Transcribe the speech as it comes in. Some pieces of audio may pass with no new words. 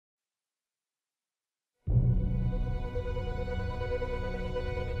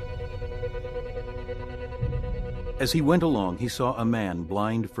As he went along, he saw a man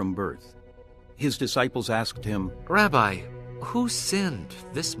blind from birth. His disciples asked him, "Rabbi, who sinned,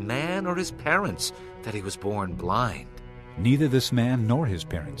 this man or his parents, that he was born blind?" "Neither this man nor his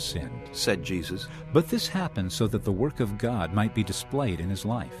parents sinned," said Jesus, "but this happened so that the work of God might be displayed in his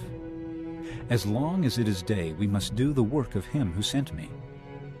life. As long as it is day, we must do the work of him who sent me.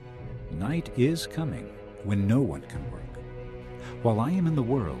 Night is coming when no one can work. While I am in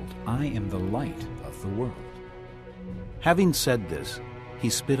the world, I am the light of the world." Having said this, he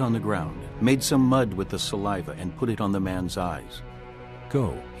spit on the ground, made some mud with the saliva, and put it on the man's eyes.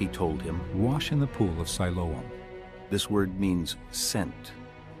 "Go," he told him. "wash in the pool of Siloam." This word means sent.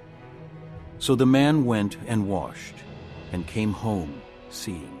 So the man went and washed, and came home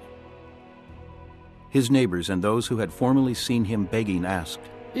seeing. His neighbors and those who had formerly seen him begging asked,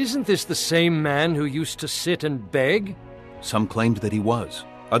 "Isn't this the same man who used to sit and beg?" Some claimed that he was.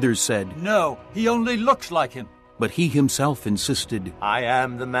 Others said, "No, he only looks like him." But he himself insisted, "I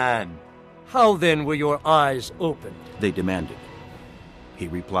am the man." "How then were your eyes opened?" they demanded. He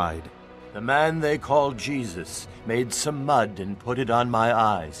replied, "The man they call Jesus made some mud and put it on my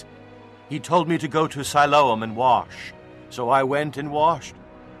eyes. He told me to go to Siloam and wash. So I went and washed,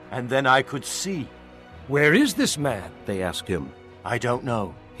 and then I could see." "Where is this man?" they asked him. "I don't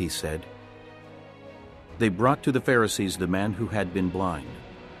know," he said. They brought to the Pharisees the man who had been blind.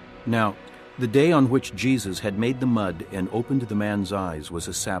 Now, the day on which Jesus had made the mud and opened the man's eyes was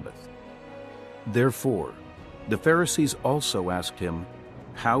a Sabbath. Therefore, the Pharisees also asked him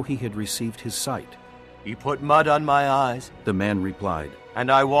how he had received his sight. "He put mud on my eyes," the man replied, "and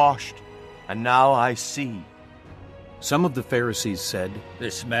I washed, and now I see." Some of the Pharisees said,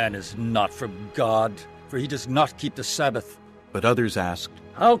 "This man is not from God, for he does not keep the Sabbath." But others asked,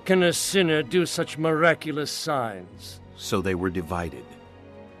 "How can a sinner do such miraculous signs?" So they were divided.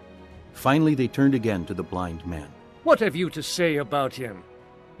 Finally they turned again to the blind man. "What have you to say about him?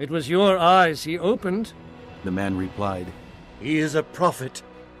 It was your eyes he opened." The man replied, "He is a prophet."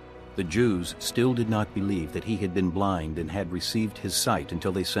 The Jews still did not believe that he had been blind and had received his sight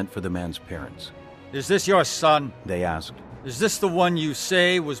until they sent for the man's parents. "Is this your son?" They asked. "Is this the one you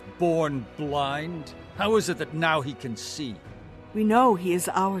say was born blind? How is it that now he can see?" "We know he is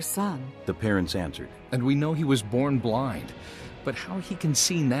our son," the parents answered. "And we know he was born blind. But how he can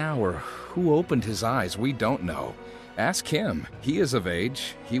see now or who opened his eyes, we don't know. Ask him. He is of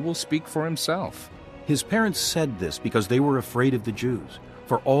age. He will speak for himself." His parents said this because they were afraid of the Jews,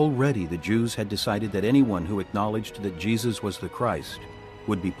 for already the Jews had decided that anyone who acknowledged that Jesus was the Christ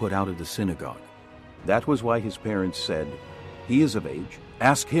would be put out of the synagogue. That was why his parents said, "He is of age.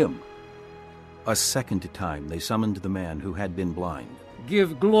 Ask him." A second time they summoned the man who had been blind.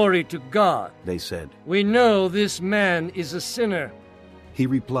 "Give glory to God," they said. "We know this man is a sinner." He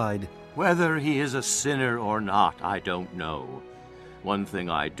replied, "Whether he is a sinner or not, I don't know. One thing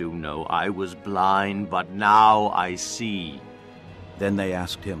I do know, I was blind, but now I see." Then they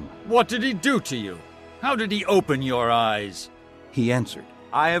asked him, "What did he do to you? How did he open your eyes?" He answered,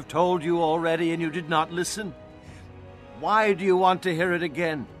 "I have told you already, and you did not listen. Why do you want to hear it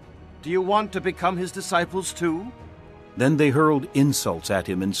again? Do you want to become his disciples too?" Then they hurled insults at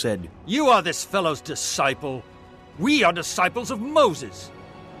him and said, "You are this fellow's disciple. We are disciples of Moses.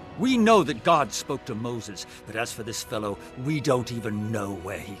 We know that God spoke to Moses, but as for this fellow, we don't even know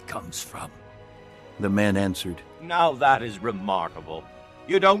where he comes from." The man answered, "Now that is remarkable.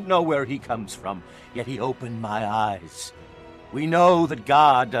 You don't know where he comes from, yet he opened my eyes. We know that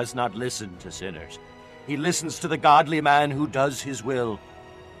God does not listen to sinners. He listens to the godly man who does his will.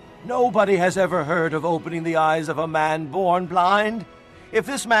 Nobody has ever heard of opening the eyes of a man born blind. If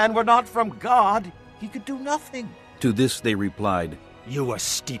this man were not from God, he could do nothing." To this they replied, "You were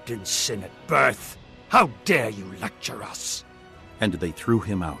steeped in sin at birth. How dare you lecture us?" And they threw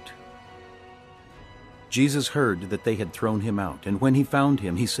him out. Jesus heard that they had thrown him out, and when he found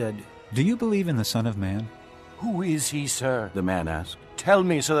him, he said, "Do you believe in the Son of Man?" "Who is he, sir?" the man asked. "Tell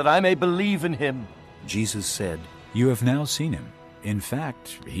me so that I may believe in him." Jesus said, "You have now seen him. In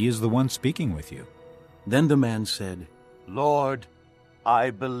fact, he is the one speaking with you." Then the man said, "Lord, I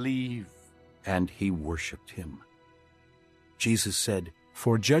believe." And he worshipped him. Jesus said,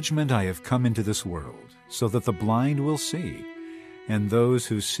 "For judgment I have come into this world, so that the blind will see, and those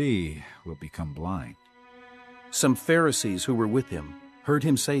who see will become blind." Some Pharisees who were with him heard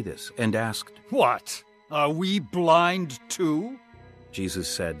him say this and asked, "What? Are we blind too?" Jesus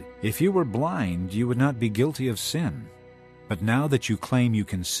said, "If you were blind, you would not be guilty of sin. But now that you claim you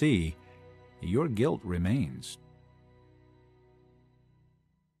can see, your guilt remains."